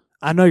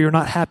 I know you're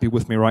not happy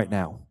with me right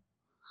now,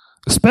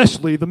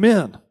 especially the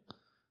men,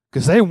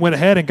 because they went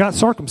ahead and got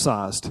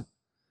circumcised.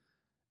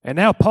 And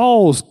now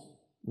Paul's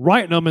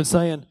writing them and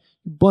saying,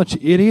 you bunch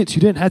of idiots,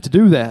 you didn't have to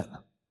do that.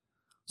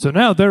 So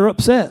now they're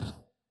upset.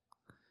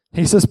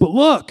 He says, but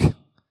look,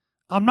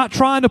 I'm not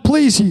trying to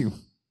please you.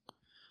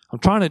 I'm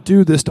trying to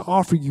do this to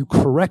offer you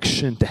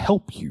correction, to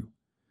help you,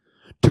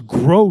 to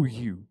grow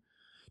you,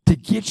 to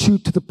get you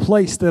to the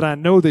place that I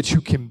know that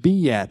you can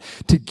be at,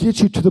 to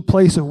get you to the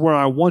place of where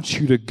I want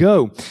you to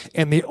go.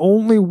 And the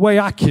only way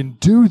I can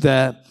do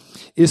that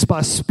is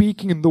by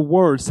speaking the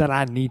words that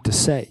I need to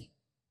say.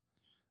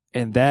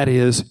 And that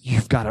is,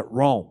 you've got it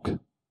wrong.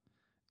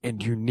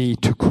 And you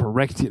need to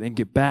correct it and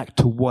get back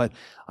to what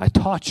I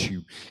taught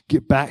you.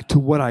 Get back to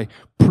what I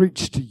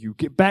preached to you.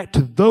 Get back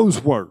to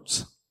those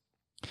words.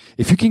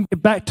 If you can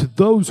get back to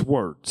those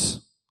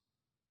words,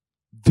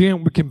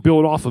 then we can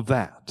build off of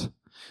that.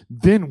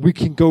 Then we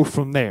can go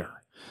from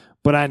there.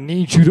 But I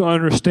need you to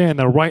understand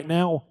that right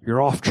now,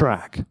 you're off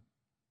track.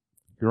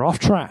 You're off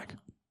track.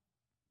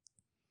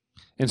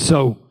 And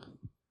so,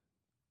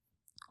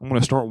 I'm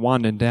going to start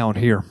winding down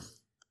here.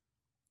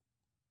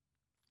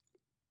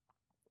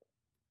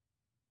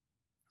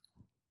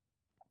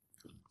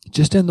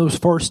 Just in those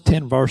first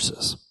 10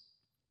 verses,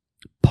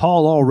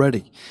 Paul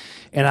already,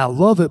 and I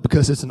love it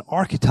because it's an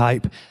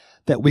archetype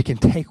that we can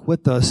take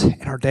with us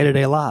in our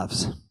day-to-day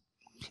lives.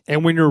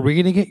 And when you're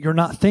reading it, you're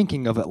not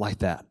thinking of it like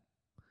that.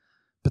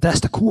 But that's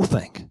the cool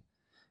thing,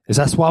 is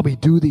that's why we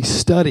do these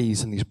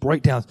studies and these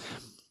breakdowns.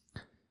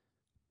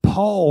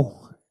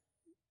 Paul,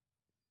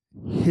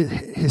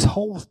 his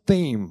whole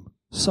theme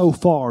so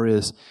far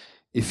is,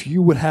 if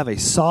you would have a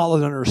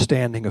solid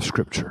understanding of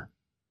Scripture,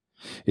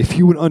 if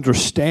you would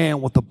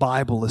understand what the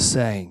Bible is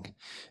saying,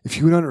 if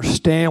you would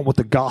understand what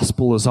the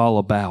gospel is all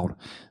about,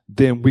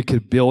 then we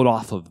could build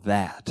off of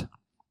that.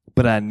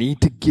 But I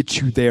need to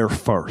get you there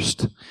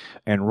first.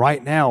 And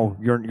right now,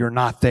 you're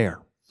not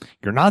there.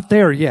 You're not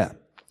there yet.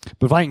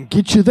 But if I can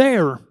get you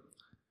there,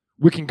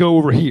 we can go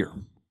over here.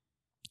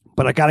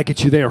 But I got to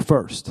get you there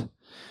first.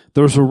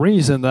 There's a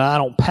reason that I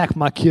don't pack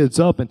my kids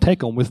up and take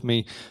them with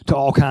me to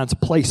all kinds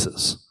of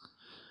places.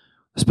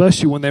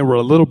 Especially when they were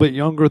a little bit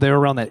younger, they were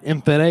around that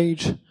infant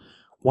age.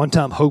 One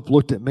time Hope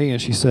looked at me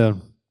and she said,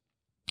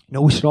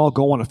 "No, we should all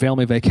go on a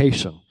family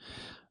vacation."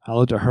 I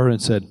looked at her and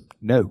said,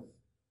 "No,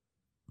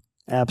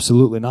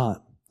 absolutely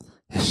not."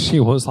 And she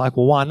was like,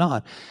 "Well, why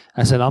not?"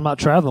 I said, "I'm not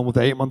traveling with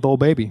an 8-month-old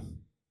baby.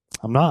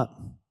 I'm not.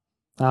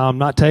 I'm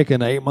not taking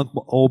an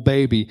 8-month-old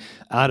baby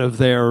out of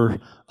their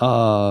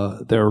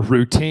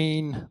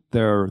routine,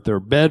 their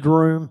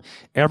bedroom,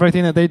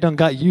 everything that they done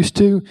got used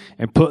to,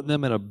 and putting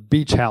them in a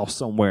beach house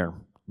somewhere.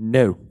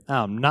 No,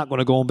 I'm not going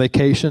to go on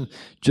vacation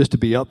just to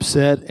be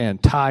upset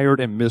and tired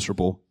and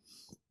miserable."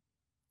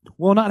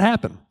 Will not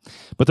happen.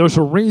 But there's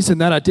a reason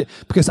that I did,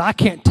 because I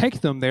can't take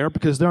them there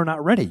because they're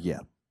not ready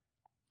yet.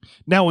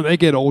 Now, when they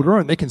get older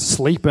and they can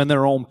sleep in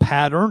their own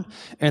pattern,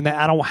 and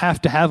I don't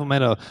have to have them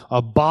in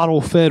a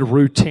bottle-fed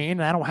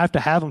routine, I don't have to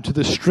have them to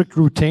this strict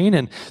routine,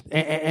 and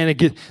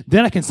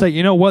then I can say,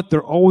 you know what,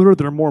 they're older,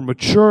 they're more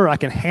mature, I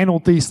can handle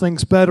these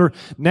things better.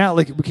 Now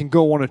we can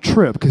go on a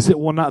trip because it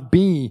will not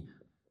be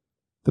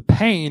the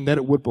pain that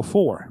it would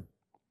before.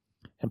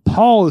 And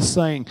Paul is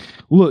saying,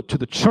 look, to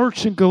the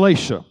church in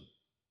Galatia,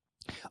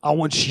 I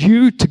want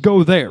you to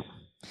go there.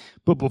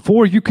 But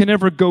before you can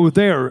ever go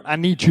there, I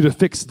need you to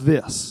fix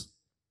this.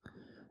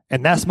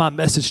 And that's my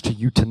message to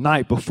you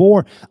tonight.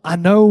 Before, I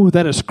know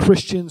that as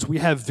Christians, we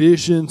have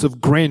visions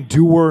of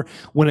grandeur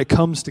when it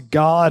comes to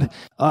God.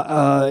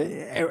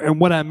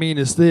 And what I mean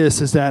is this,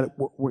 is that,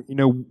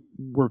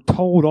 we're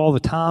told all the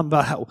time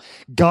about how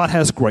God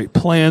has great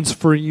plans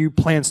for you,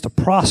 plans to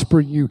prosper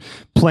you,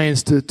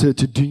 plans to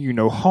do you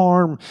no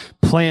harm,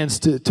 plans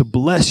to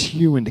bless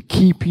you and to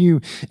keep you.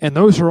 And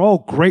those are all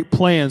great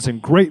plans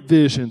and great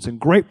visions and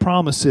great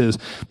promises.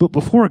 But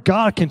before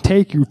God can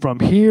take you from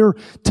here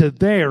to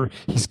there,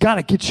 He's got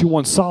to get you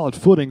on solid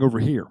footing over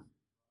here.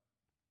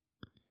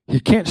 He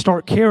can't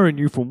start carrying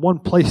you from one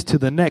place to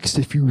the next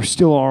if you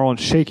still are on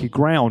shaky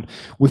ground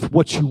with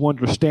what you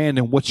understand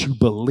and what you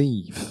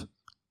believe.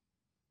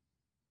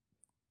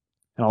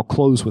 And I'll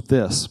close with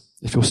this,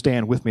 if you'll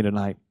stand with me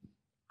tonight.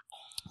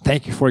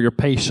 Thank you for your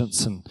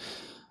patience.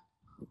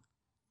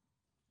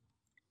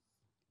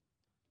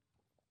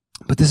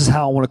 But this is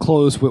how I want to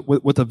close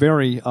with a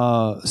very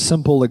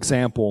simple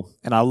example,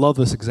 and I love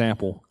this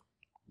example.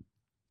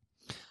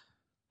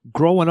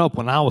 Growing up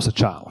when I was a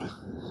child,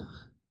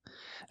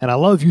 and I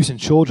love using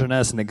children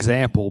as an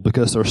example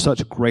because they're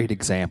such great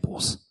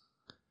examples.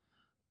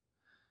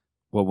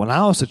 Well, when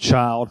I was a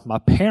child, my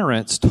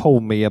parents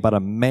told me about a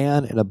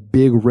man in a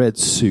big red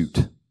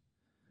suit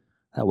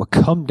that would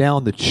come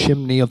down the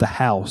chimney of the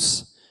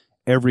house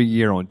every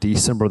year on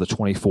December the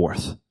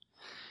 24th.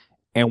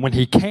 And when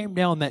he came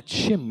down that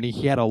chimney,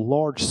 he had a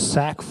large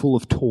sack full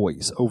of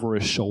toys over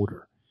his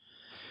shoulder.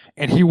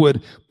 And he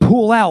would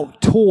pull out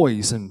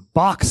toys and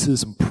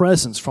boxes and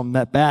presents from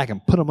that bag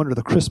and put them under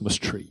the Christmas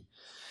tree.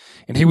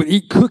 And he would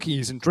eat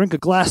cookies and drink a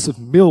glass of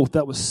milk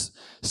that was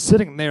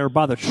sitting there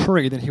by the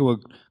tree. Then he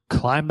would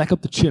climb back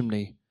up the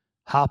chimney,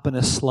 hop in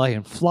his sleigh,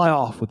 and fly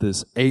off with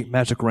his 8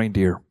 magic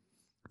reindeer.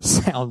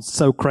 Sounds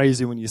so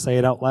crazy when you say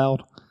it out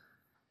loud.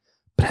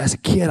 But as a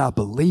kid, I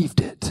believed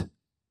it.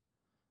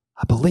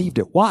 I believed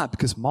it. Why?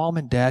 Because Mom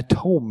and Dad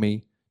told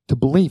me to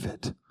believe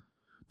it.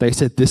 They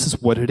said, this is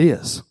what it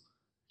is.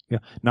 Yeah.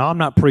 Now, I'm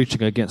not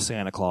preaching against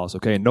Santa Claus,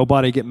 okay?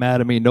 Nobody get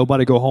mad at me.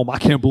 Nobody go home. I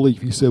can't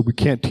believe you said we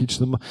can't teach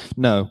them.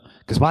 No,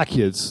 because my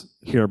kids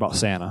hear about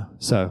Santa.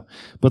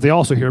 But they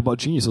also hear about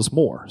Jesus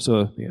more.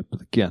 So, yeah,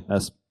 but again,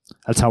 that's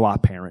how I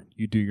parent.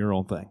 You do your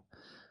own thing.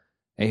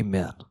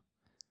 Amen.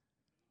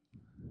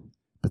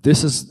 But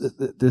this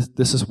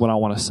is what I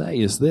want to say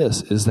is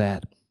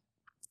that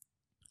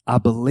I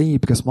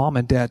believed because Mom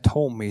and Dad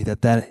told me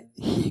that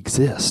He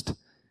exists.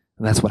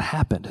 And that's what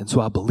happened. And so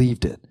I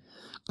believed it.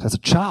 As a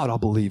child, I'll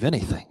believe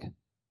anything.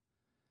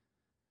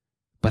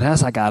 But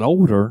as I got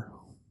older,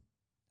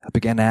 I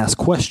began to ask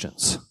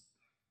questions.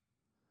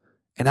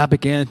 And I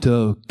began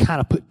to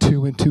kind of put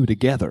two and two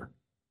together.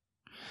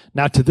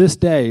 Now, to this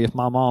day, if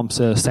my mom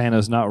says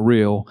Santa's not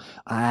real,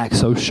 I act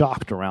so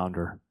shocked around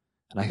her.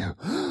 And I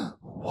go,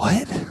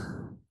 what?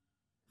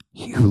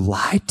 You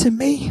lied to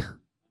me?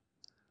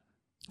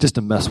 Just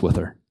to mess with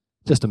her.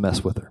 Just to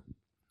mess with her.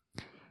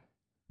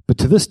 But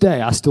to this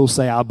day, I still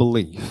say I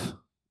believe.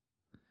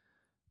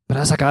 But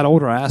as I got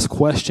older, I asked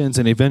questions,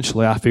 and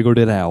eventually I figured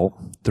it out.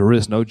 There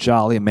is no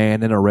jolly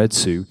man in a red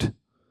suit.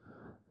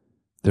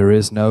 There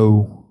is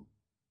no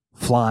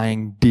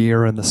flying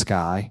deer in the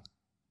sky.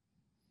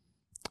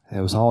 It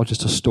was all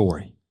just a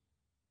story.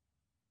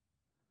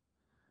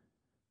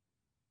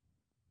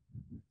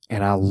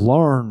 And I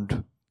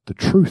learned the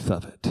truth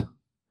of it.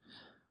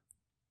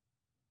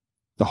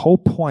 The whole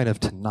point of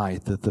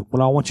tonight,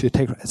 what I want you to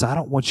take is I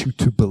don't want you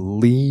to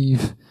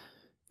believe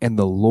in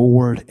the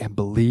Lord and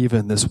believe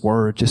in this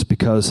word just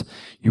because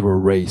you were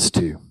raised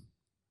to.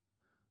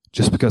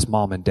 Just because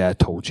Mom and Dad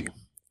told you.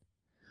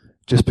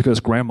 Just because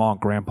Grandma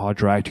and Grandpa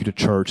dragged you to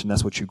church and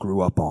that's what you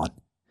grew up on.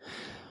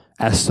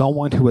 As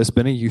someone who has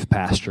been a youth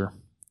pastor,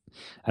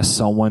 as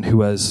someone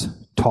who has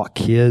taught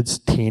kids,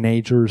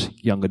 teenagers,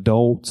 young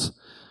adults,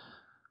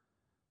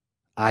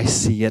 I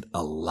see it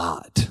a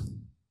lot.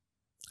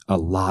 A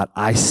lot.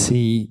 I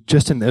see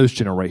just in those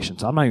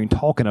generations. I'm not even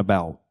talking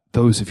about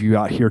those of you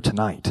out here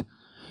tonight.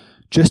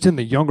 Just in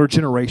the younger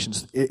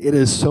generations, it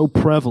is so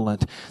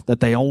prevalent that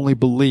they only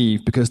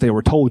believe because they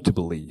were told to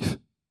believe.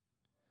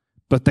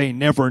 But they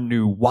never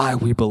knew why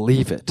we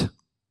believe it.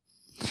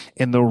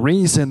 And the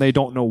reason they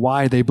don't know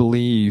why they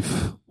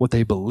believe what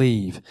they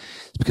believe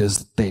is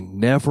because they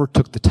never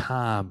took the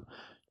time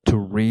to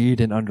read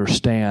and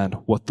understand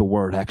what the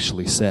Word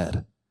actually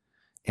said.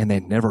 And they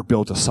never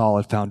built a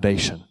solid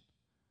foundation.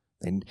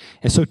 And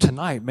so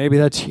tonight, maybe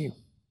that's you.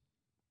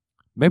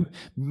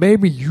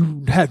 Maybe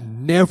you have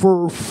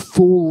never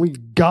fully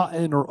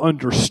gotten or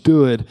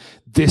understood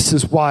this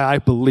is why I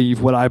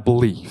believe what I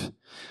believe.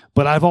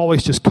 But I've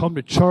always just come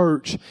to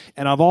church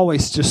and I've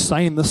always just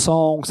sang the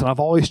songs and I've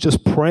always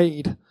just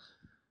prayed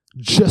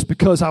just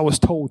because I was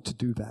told to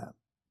do that.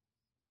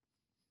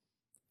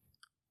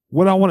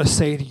 What I want to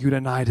say to you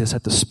tonight is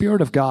that the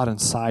Spirit of God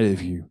inside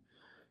of you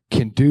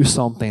can do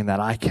something that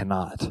I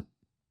cannot.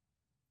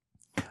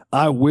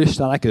 I wish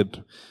that I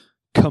could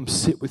come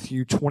sit with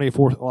you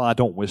 24. Well, I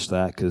don't wish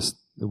that because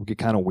it would get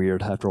kind of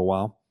weird after a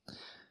while.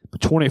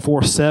 But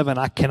 24/7,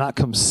 I cannot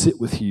come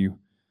sit with you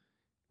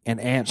and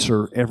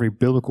answer every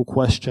biblical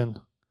question.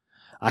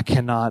 I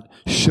cannot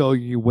show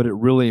you what it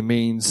really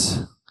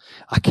means.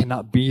 I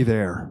cannot be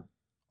there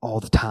all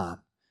the time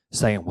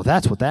saying, well,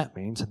 that's what that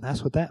means, and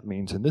that's what that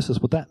means, and this is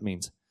what that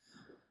means.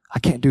 I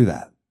can't do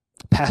that.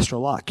 Pastor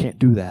Locke can't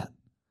do that.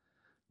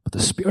 But the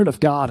Spirit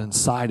of God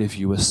inside of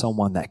you is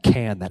someone that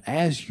can, that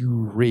as you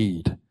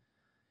read,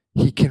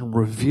 He can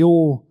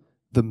reveal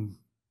the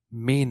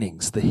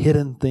meanings, the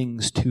hidden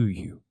things to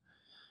you.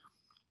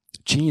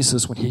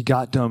 Jesus, when He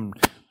got done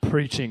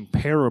preaching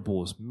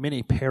parables,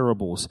 many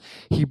parables,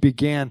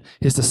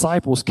 His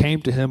disciples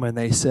came to Him and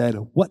they said,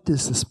 what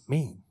does this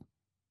mean?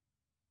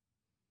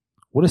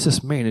 What does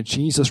this mean? And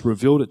Jesus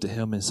revealed it to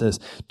him and says,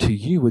 to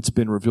you it's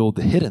been revealed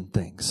the hidden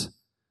things.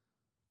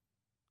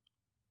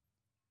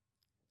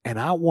 And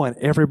I want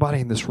everybody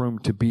in this room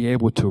to be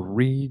able to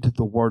read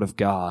the Word of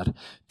God,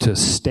 to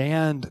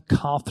stand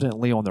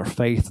confidently on their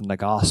faith in the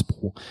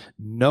gospel,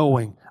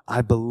 knowing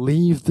I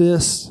believe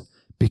this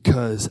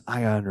because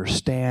I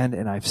understand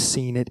and I've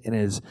seen it and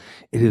it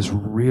is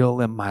real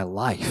in my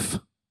life.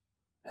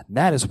 And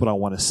that is what I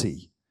want to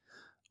see.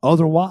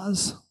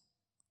 Otherwise,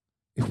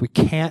 if we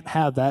can't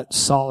have that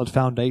solid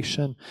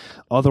foundation,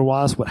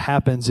 otherwise what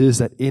happens is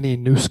that any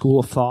new school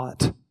of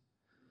thought,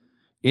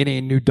 any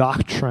new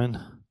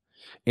doctrine,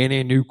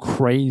 any new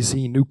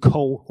crazy, new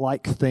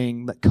cult-like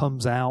thing that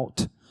comes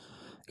out,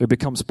 it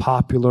becomes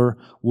popular,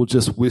 will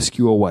just whisk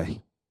you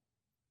away.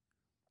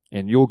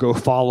 And you'll go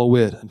follow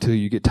it until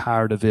you get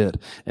tired of it.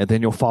 And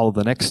then you'll follow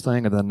the next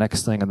thing, and the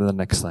next thing, and then the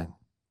next thing.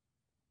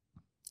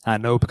 I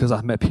know because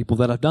I've met people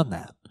that have done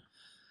that.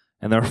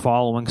 And they're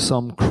following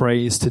some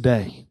craze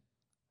today.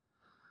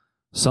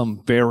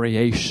 Some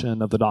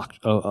variation of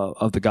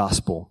the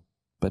gospel,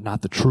 but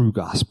not the true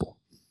gospel.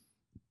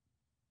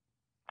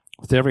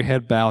 With every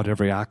head bowed,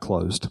 every eye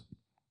closed.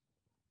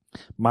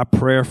 My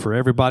prayer for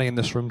everybody in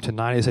this room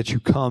tonight is that you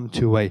come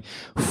to a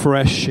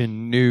fresh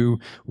and new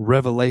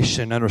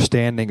revelation,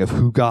 understanding of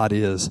who God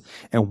is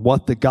and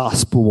what the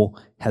gospel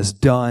has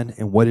done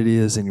and what it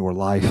is in your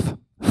life.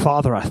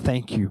 Father, I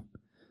thank you.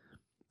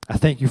 I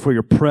thank you for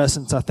your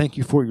presence. I thank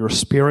you for your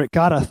Spirit.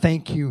 God, I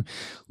thank you,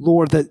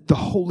 Lord, that the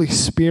Holy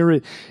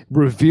Spirit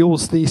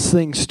reveals these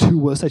things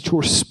to us, that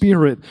your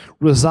Spirit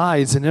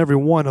resides in every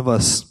one of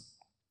us.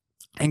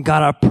 And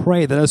God, I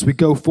pray that as we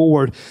go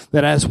forward,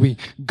 that as we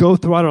go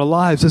throughout our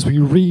lives, as we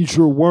read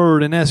your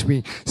word, and as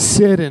we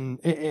sit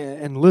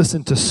and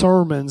listen to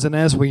sermons, and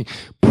as we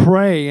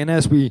pray, and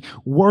as we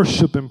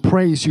worship and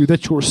praise you,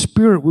 that your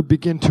Spirit would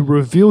begin to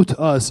reveal to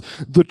us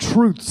the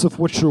truths of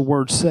what your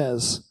word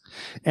says.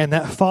 And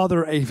that,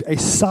 Father, a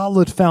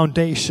solid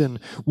foundation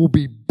will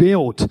be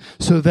built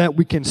so that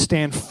we can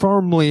stand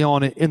firmly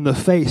on it in the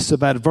face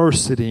of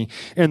adversity,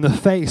 in the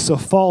face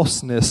of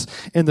falseness,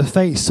 in the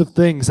face of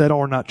things that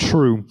are not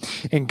true.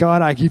 And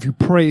God, I give you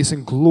praise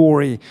and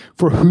glory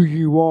for who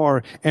you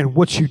are and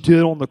what you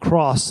did on the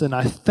cross. And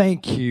I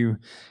thank you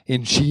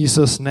in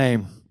Jesus'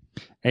 name.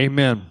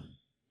 Amen.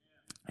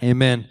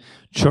 Amen.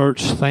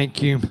 Church,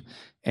 thank you.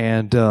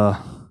 And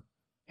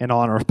in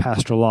honor of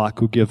Pastor Locke,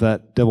 who give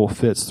that devil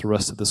fits the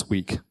rest of this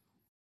week.